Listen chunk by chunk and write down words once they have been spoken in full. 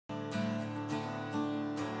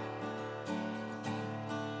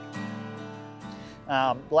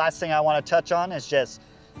Last thing I want to touch on is just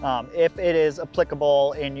if it is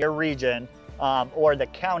applicable in your region or the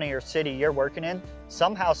county or city you're working in,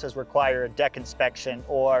 some houses require a deck inspection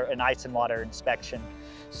or an ice and water inspection.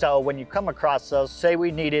 So when you come across those, say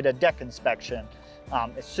we needed a deck inspection,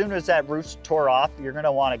 as soon as that roof's tore off, you're going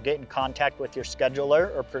to want to get in contact with your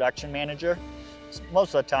scheduler or production manager.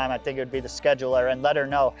 Most of the time, I think it would be the scheduler, and let her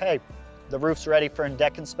know, hey, the roof's ready for a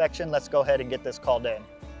deck inspection. Let's go ahead and get this called in.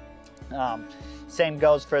 Same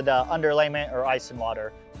goes for the underlayment or ice and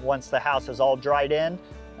water. Once the house is all dried in,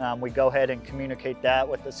 we go ahead and communicate that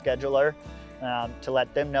with the scheduler to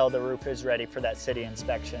let them know the roof is ready for that city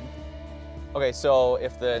inspection. Okay, so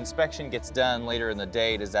if the inspection gets done later in the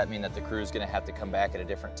day, does that mean that the crew's gonna have to come back at a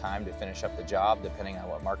different time to finish up the job, depending on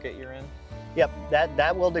what market you're in? Yep,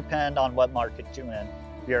 that will depend on what market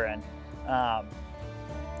you're in.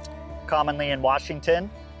 Commonly in Washington,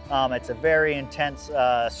 it's a very intense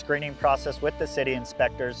screening process with the city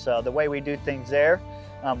inspectors. So the way we do things there,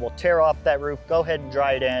 we'll tear off that roof, go ahead and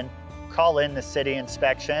dry it in, call in the city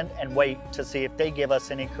inspection, and wait to see if they give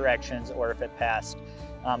us any corrections or if it passed.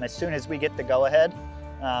 As soon as we get the go-ahead,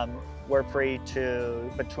 we're free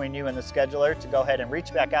to, between you and the scheduler, to go ahead and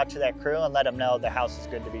reach back out to that crew and let them know the house is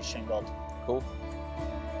good to be shingled. Cool.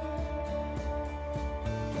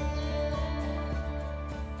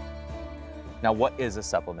 Now, what is a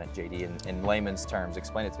supplement, JD, in layman's terms?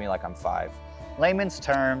 Explain it to me like I'm 5. Layman's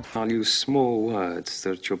terms. I'll use small words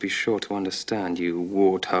that you'll be sure to understand, you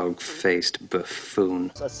warthog-faced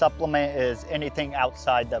buffoon. A supplement is anything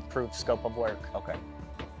outside the approved scope of work. Okay.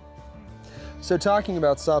 So talking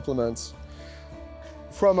about supplements,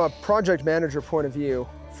 from a project manager point of view,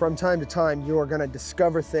 from time to time, you are going to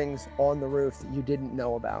discover things on the roof that you didn't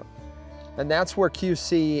know about. And that's where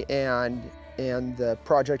QC and the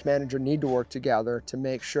project manager need to work together to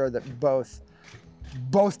make sure that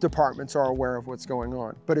both departments are aware of what's going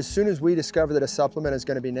on. But as soon as we discover that a supplement is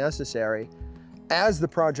going to be necessary, as the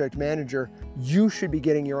project manager, you should be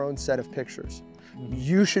getting your own set of pictures.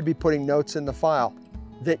 You should be putting notes in the file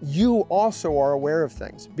that you also are aware of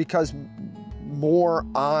things, because more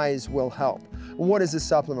eyes will help. What is a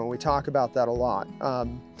supplement? We talk about that a lot.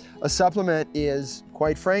 A supplement is,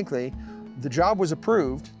 quite frankly, the job was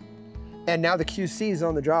approved, and now the QC is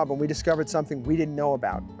on the job, and we discovered something we didn't know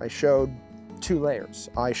about. I showed 2 layers.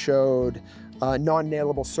 I showed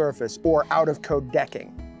non-nailable surface or out-of-code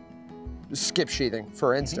decking, skip sheathing,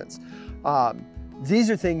 for instance.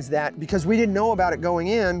 These are things that, because we didn't know about it going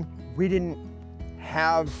in, we didn't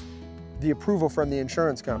have the approval from the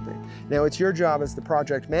insurance company. Now, it's your job as the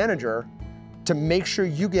project manager to make sure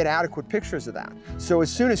you get adequate pictures of that. So as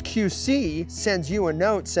soon as QC sends you a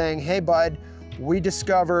note saying, hey, bud, we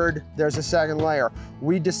discovered there's a 2nd layer.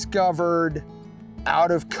 We discovered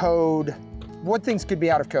out of code. What things could be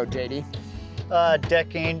out of code, JD?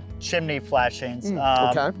 Decking, chimney flashings.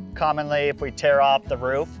 Okay. Commonly, if we tear off the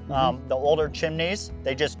roof, the older chimneys,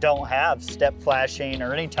 they just don't have step flashing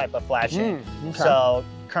or any type of flashing. Okay. So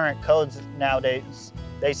current codes nowadays,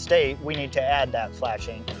 they state we need to add that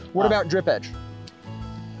flashing. What about drip edge?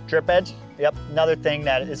 Drip edge, yep, another thing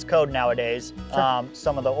that is code nowadays.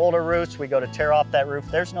 Some of the older roofs, we go to tear off that roof,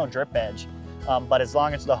 there's no drip edge. But as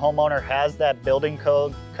long as the homeowner has that building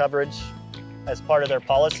code coverage as part of their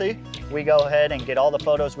policy, we go ahead and get all the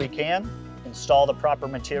photos we can, install the proper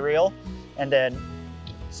material, and then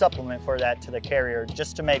supplement for that to the carrier,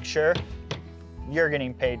 just to make sure you're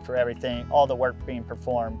getting paid for everything, all the work being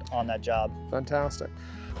performed on that job. Fantastic.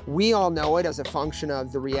 We all know it as a function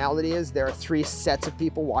of the reality is there are 3 sets of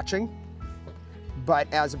people watching, but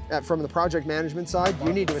from the project management side,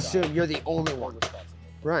 you need to assume you're the only one.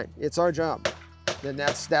 Right, it's our job. And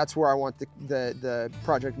that's where I want the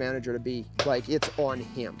project manager to be. Like, it's on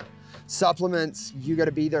him. Supplements, you got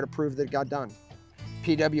to be there to prove that it got done.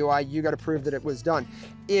 PWI, you got to prove that it was done.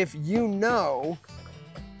 If you know,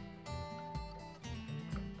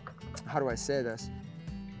 how do I say this?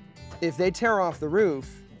 If they tear off the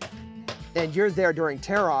roof and you're there during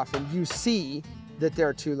tear off and you see that there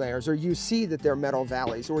are 2 layers, or you see that there are metal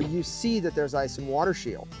valleys, or you see that there's ice and water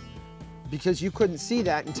shield, because you couldn't see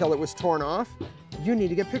that until it was torn off, you need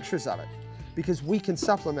to get pictures of it, because we can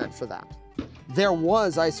supplement for that. There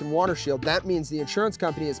was ice and water shield. That means the insurance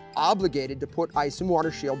company is obligated to put ice and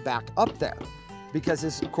water shield back up there, because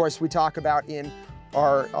as, of course, we talk about in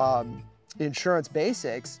our insurance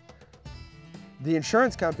basics, the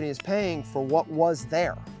insurance company is paying for what was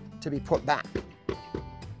there to be put back.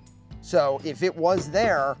 So if it was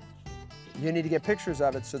there, you need to get pictures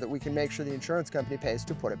of it so that we can make sure the insurance company pays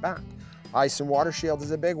to put it back. Ice and water shield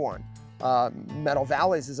is a big one. Metal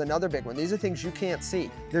valleys is another big one. These are things you can't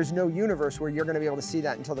see. There's no universe where you're going to be able to see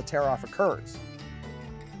that until the tear-off occurs.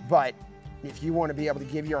 But if you want to be able to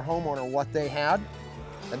give your homeowner what they had,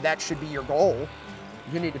 and that should be your goal,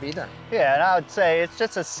 you need to be there. Yeah, and I would say it's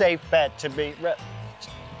just a safe bet to be,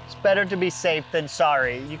 it's better to be safe than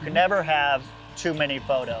sorry. You can never have too many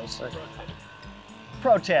photos.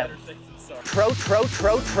 Pro tip. Pro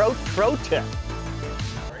tip.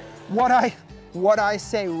 What I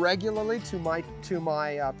say regularly to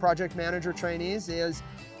my project manager trainees is,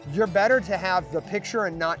 you're better to have the picture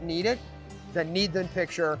and not need it than need the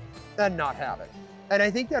picture and not have it. And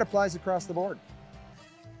I think that applies across the board.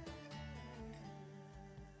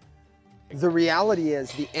 The reality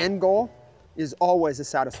is the end goal is always a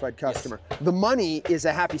satisfied customer. Yes. The money is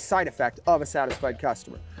a happy side effect of a satisfied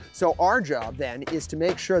customer. So our job then is to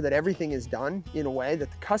make sure that everything is done in a way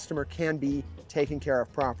that the customer can be taken care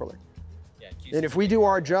of properly. Yeah, and if we do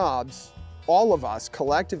our jobs, all of us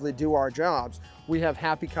collectively do our jobs, we have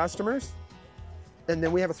happy customers, and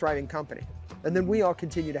then we have a thriving company. And then we all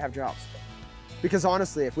continue to have jobs. Because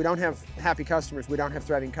honestly, if we don't have happy customers, we don't have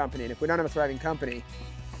thriving company. And if we don't have a thriving company,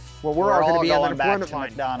 well, we're all going to be on the unemployment line.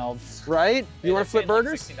 McDonald's. Right? You want to flip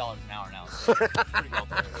burgers? $16 an hour now. So pretty well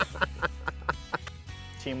paid.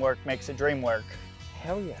 Teamwork makes a dream work.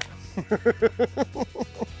 Hell yeah.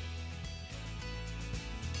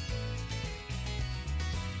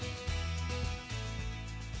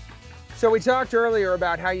 So we talked earlier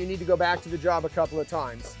about how you need to go back to the job a couple of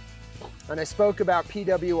times. And I spoke about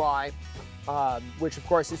PWI, which of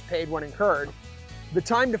course is paid when incurred. The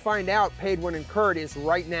time to find out paid when incurred is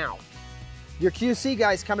right now. Your QC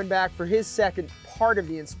guy's coming back for his second part of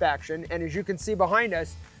the inspection, and as you can see behind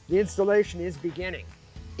us, the installation is beginning.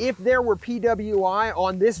 If there were PWI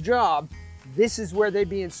on this job, this is where they'd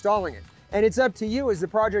be installing it. And it's up to you as the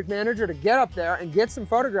project manager to get up there and get some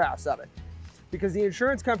photographs of it. Because the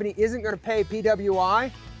insurance company isn't going to pay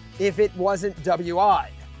PWI if it wasn't WI.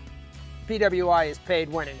 PWI is paid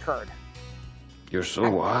when incurred. You're so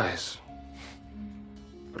wise.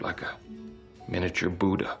 You're like a miniature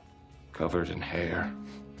Buddha covered in hair.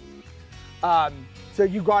 So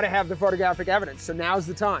you got to have the photographic evidence. So now's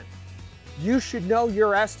the time. You should know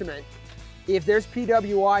your estimate. If there's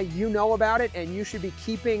PWI, you know about it, and you should be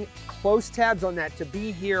keeping close tabs on that to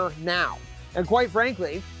be here now. And quite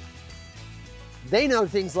frankly, they know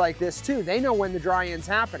things like this too. They know when the dry-in's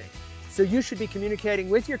happening. So you should be communicating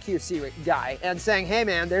with your QC guy and saying, hey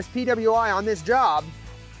man, there's PWI on this job.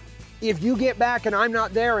 If you get back and I'm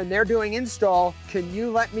not there and they're doing install, can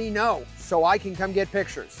you let me know so I can come get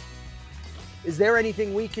pictures? Is there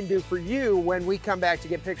anything we can do for you when we come back to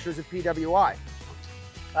get pictures of PWI?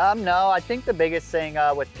 No, I think the biggest thing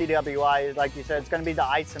with PWI is, like you said, it's going to be the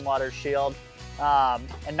ice and water shield.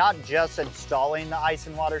 And not just installing the ice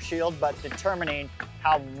and water shield, but determining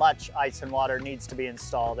how much ice and water needs to be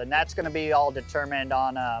installed. And that's going to be all determined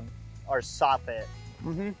on our soffit.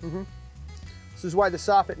 This is why the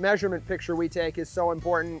soffit measurement picture we take is so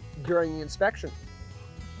important during the inspection.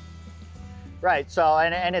 Right, so,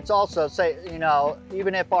 and it's also, say, you know,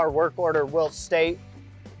 even if our work order will state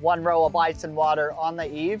 1 row of ice and water on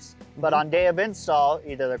the eaves, but on day of install,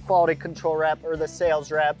 either the quality control rep or the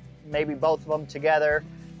sales rep, maybe both of them together,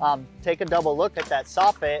 take a double look at that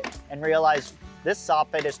soffit and realize this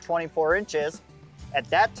soffit is 24 inches. At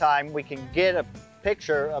that time, we can get a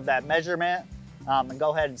picture of that measurement and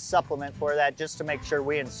go ahead and supplement for that just to make sure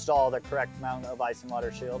we install the correct amount of ice and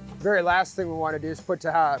water shield. Very last thing we want to do is put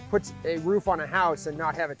a roof on a house and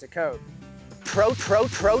not have it to code. Pro tip.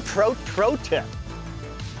 Pro tip.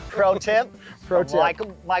 Pro tip.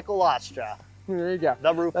 Michael Lastra. There you go.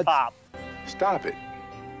 The rooftop. Stop it.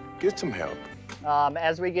 Get some help.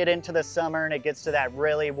 As we get into the summer and it gets to that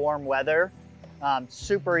really warm weather,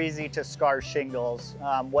 super easy to scar shingles.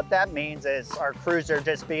 What that means is our crews are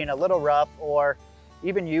just being a little rough, or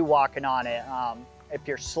even you walking on it. If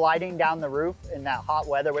you're sliding down the roof in that hot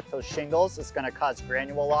weather with those shingles, it's going to cause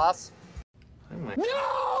granule loss.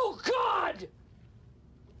 No, God!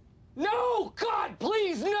 No, God,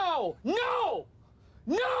 please, no! No!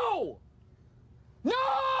 No! No!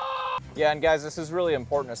 Yeah, and guys, this is really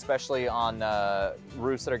important, especially on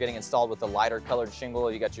roofs that are getting installed with the lighter colored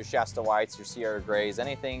shingle. You got your Shasta Whites, your Sierra Grays,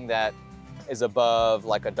 anything that is above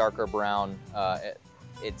like a darker brown.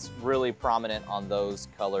 It's really prominent on those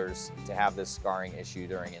colors to have this scarring issue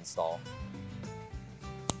during install.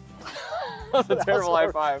 That's a terrible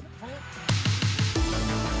high five.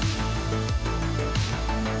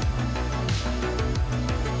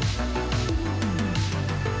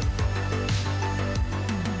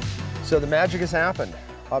 So the magic has happened.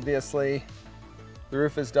 Obviously, the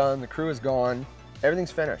roof is done, the crew is gone,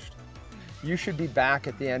 everything's finished. You should be back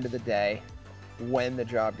at the end of the day when the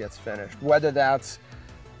job gets finished. Whether that's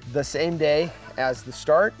the same day as the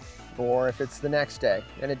start, or if it's the next day.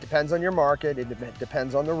 And it depends on your market, it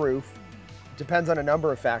depends on the roof, it depends on a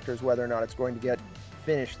number of factors whether or not it's going to get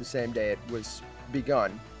finished the same day it was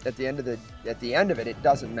begun. At the end of it, it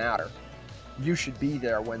doesn't matter. You should be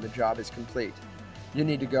there when the job is complete. You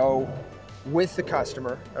need to go with the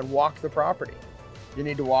customer and walk the property. You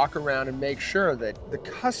need to walk around and make sure that the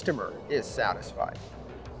customer is satisfied.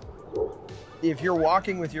 If you're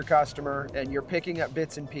walking with your customer and you're picking up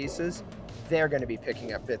bits and pieces, they're going to be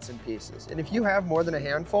picking up bits and pieces. And if you have more than a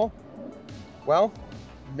handful, well,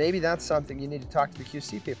 maybe that's something you need to talk to the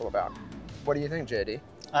QC people about. What do you think, JD?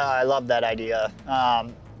 I love that idea.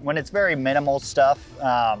 When it's very minimal stuff,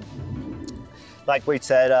 like we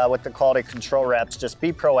said with the quality control reps, just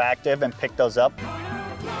be proactive and pick those up. Do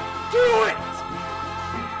it!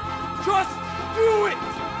 Just do it!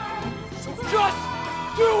 Just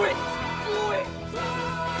do it! Do it!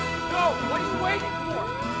 No, what are you waiting for?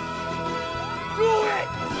 Do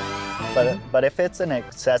it! But if it's an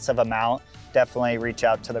excessive amount, definitely reach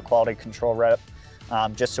out to the quality control rep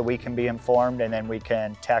just so we can be informed, and then we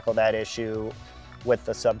can tackle that issue with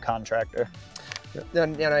the subcontractor.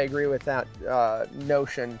 And I agree with that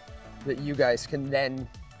notion that you guys can then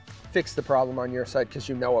fix the problem on your side because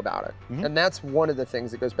you know about it. Mm-hmm. And that's one of the things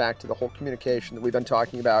that goes back to the whole communication that we've been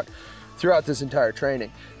talking about throughout this entire training.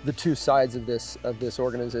 The two sides of this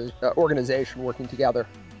organization working together.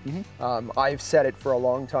 Mm-hmm. I've said it for a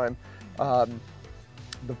long time.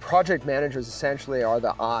 The project managers essentially are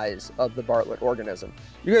the eyes of the Bartlett organism.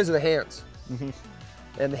 You guys are the hands. Mm-hmm.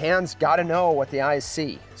 And the hands got to know what the eyes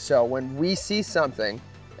see. So when we see something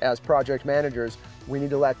as project managers, we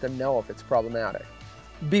need to let them know if it's problematic.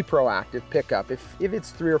 Be proactive, pick up. If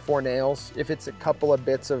it's 3 or 4 nails, if it's a couple of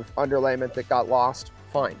bits of underlayment that got lost,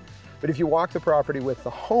 fine. But if you walk the property with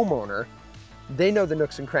the homeowner, they know the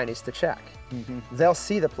nooks and crannies to check. Mm-hmm. They'll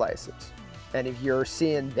see the places. And if you're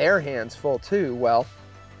seeing their hands full too, well,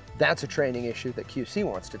 that's a training issue that QC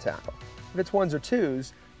wants to tackle. If it's 1s or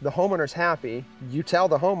 2s, the homeowner's happy, you tell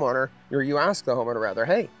the homeowner, or you ask the homeowner rather,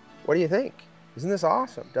 hey, what do you think? Isn't this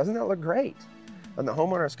awesome? Doesn't that look great? And the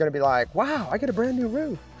homeowner's gonna be like, wow, I got a brand new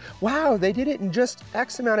roof. Wow, they did it in just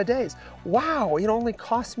X amount of days. Wow, it only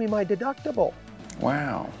cost me my deductible.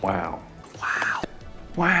 Wow, wow, wow,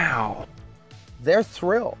 wow. They're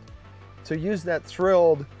thrilled. So use that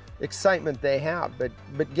thrilled excitement they have, but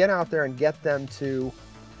get out there and get them to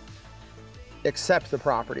accept the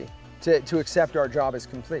property. To accept our job is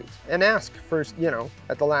complete. And ask first,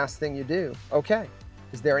 at the last thing you do, okay,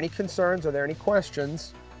 is there any concerns? Are there any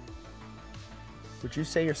questions? Would you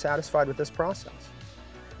say you're satisfied with this process?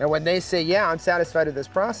 And when they say, yeah, I'm satisfied with this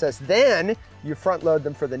process, then you front load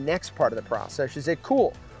them for the next part of the process. You say,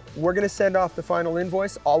 cool, we're gonna send off the final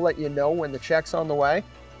invoice. I'll let you know when the check's on the way.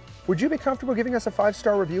 Would you be comfortable giving us a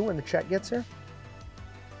 5-star review when the check gets here?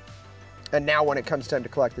 And now when it comes time to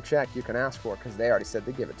collect the check, you can ask for it because they already said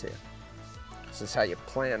they'd give it to you. This is how you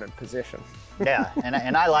plan and position. Yeah,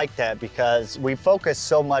 and I like that because we focus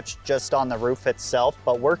so much just on the roof itself,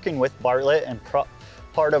 but working with Bartlett and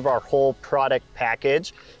part of our whole product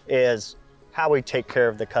package is how we take care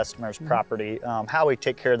of the customer's property, how we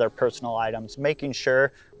take care of their personal items, making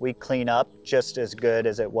sure we clean up just as good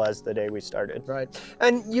as it was the day we started. Right,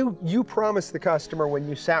 and you promised the customer when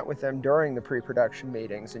you sat with them during the pre-production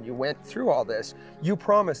meetings and you went through all this, you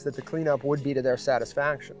promised that the cleanup would be to their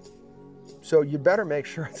satisfaction. So you better make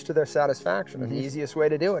sure it's to their satisfaction. And the easiest way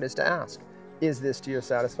to do it is to ask, is this to your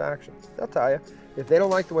satisfaction? They'll tell you. If they don't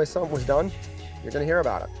like the way something was done, you're gonna hear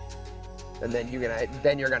about it. And then you're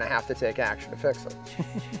gonna have to take action to fix it.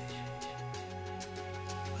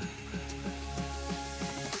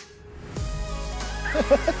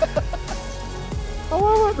 I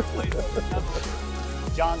love it.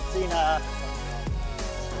 John Cena.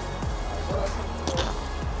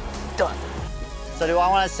 Done. So do I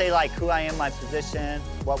want to say like who I am, my position,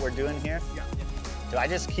 what we're doing here? Yeah. Do I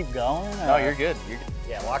just keep going? Or? No, you're good. You're good.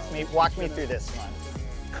 Yeah, walk me through this one.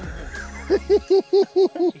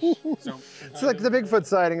 It's like the Bigfoot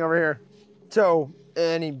sighting over here. So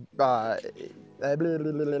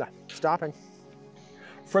stopping.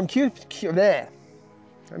 From there.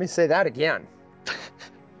 Let me say that again.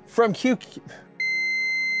 From Q.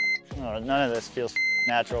 Oh, none of this feels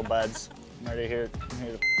natural, buds. I'm ready here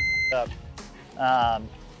to up.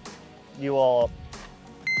 You will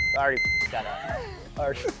already got up.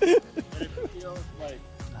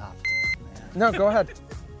 No, go ahead.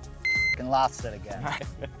 And lost it again.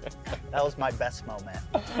 That was my best moment.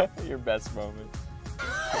 Your best moment.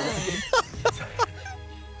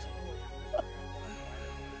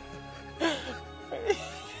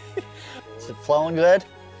 Is it flowing good?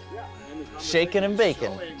 Shaking and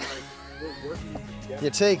baking. You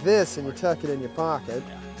take this and you tuck it in your pocket,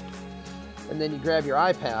 and then you grab your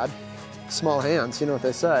iPad. Small hands, you know what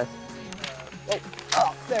they say.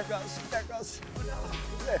 Oh, there it goes, there it goes. Oh,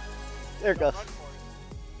 no. There it goes.